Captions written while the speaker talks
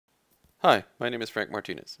Hi, my name is Frank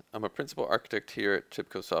Martinez. I'm a principal architect here at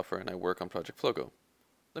TIBCO Software and I work on Project Flogo.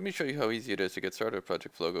 Let me show you how easy it is to get started with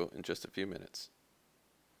Project Flogo in just a few minutes.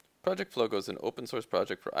 Project Flogo is an open source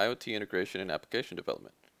project for IoT integration and application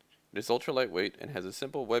development. It is ultra lightweight and has a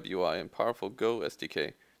simple web UI and powerful Go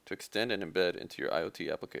SDK to extend and embed into your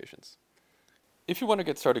IoT applications. If you want to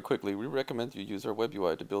get started quickly, we recommend you use our web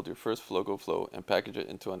UI to build your first Flogo flow and package it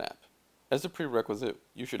into an app. As a prerequisite,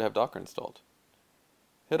 you should have Docker installed.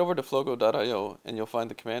 Head over to flogo.io and you'll find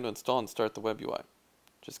the command to install and start the web UI.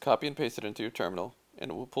 Just copy and paste it into your terminal and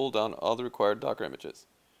it will pull down all the required Docker images.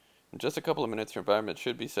 In just a couple of minutes your environment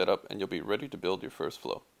should be set up and you'll be ready to build your first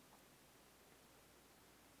flow.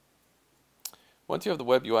 Once you have the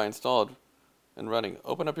web UI installed and running,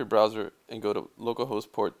 open up your browser and go to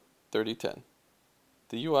localhost port 3010.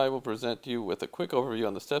 The UI will present you with a quick overview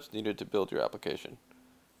on the steps needed to build your application.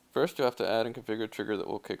 First, you'll have to add and configure a trigger that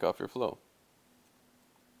will kick off your flow.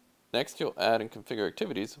 Next, you'll add and configure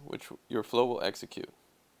activities which your flow will execute.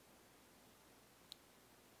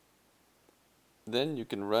 Then you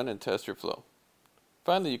can run and test your flow.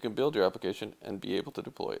 Finally, you can build your application and be able to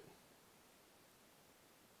deploy it.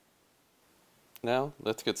 Now,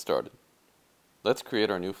 let's get started. Let's create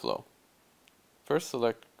our new flow. First,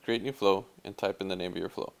 select Create New Flow and type in the name of your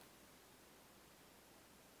flow.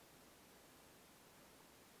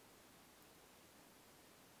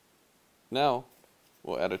 Now,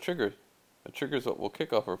 we'll add a trigger. A trigger is what will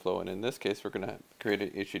kick off our flow, and in this case, we're going to create an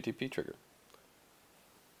HTTP trigger.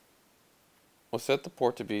 We'll set the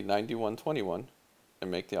port to be 9121 and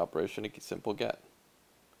make the operation a simple get.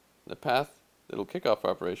 The path that will kick off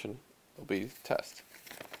our operation will be test.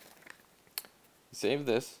 Save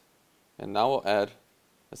this, and now we'll add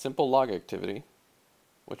a simple log activity,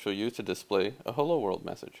 which we'll use to display a hello world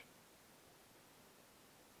message.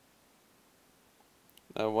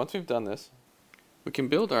 Now, once we've done this, we can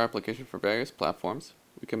build our application for various platforms,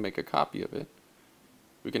 we can make a copy of it,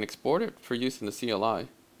 we can export it for use in the CLI,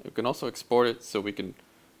 we can also export it so we can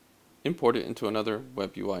import it into another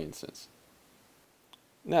web UI instance.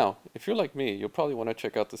 Now, if you're like me, you'll probably want to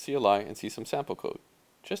check out the CLI and see some sample code.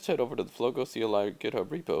 Just head over to the Flogo CLI GitHub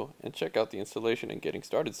repo and check out the installation and getting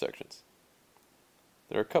started sections.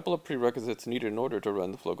 There are a couple of prerequisites needed in order to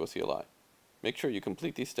run the Flogo CLI. Make sure you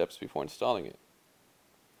complete these steps before installing it.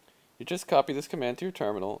 You just copy this command to your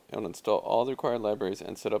terminal and install all the required libraries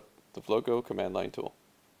and set up the Flogo command line tool.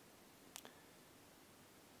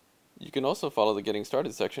 You can also follow the Getting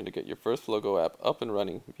Started section to get your first Flogo app up and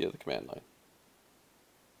running via the command line.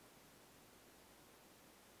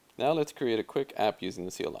 Now let's create a quick app using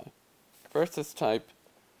the CLI. First, let's type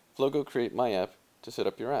Flogo create my app to set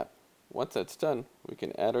up your app. Once that's done, we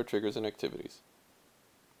can add our triggers and activities.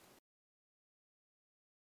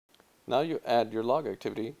 Now you add your log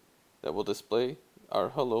activity that will display our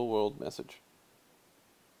hello world message.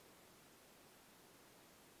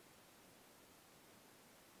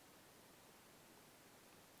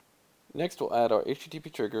 Next, we'll add our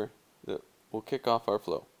HTTP trigger that will kick off our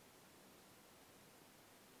flow.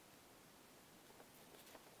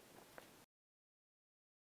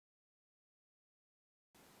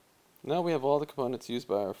 Now we have all the components used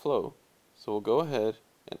by our flow, so we'll go ahead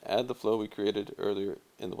and add the flow we created earlier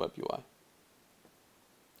in the web UI.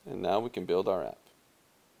 And now we can build our app.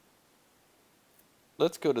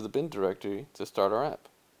 Let's go to the bin directory to start our app.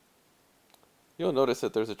 You'll notice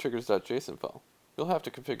that there's a triggers.json file. You'll have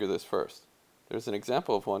to configure this first. There's an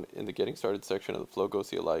example of one in the Getting Started section of the Flogo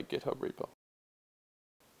CLI GitHub repo.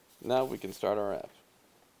 Now we can start our app.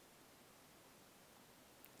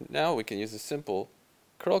 Now we can use a simple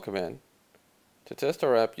curl command to test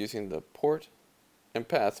our app using the port and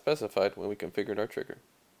path specified when we configured our trigger.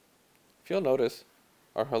 If you'll notice,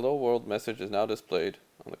 our hello world message is now displayed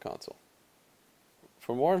on the console.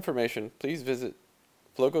 For more information, please visit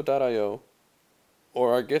flogo.io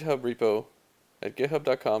or our GitHub repo at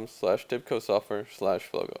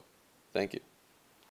github.com/tibcosoftware/flogo. Thank you.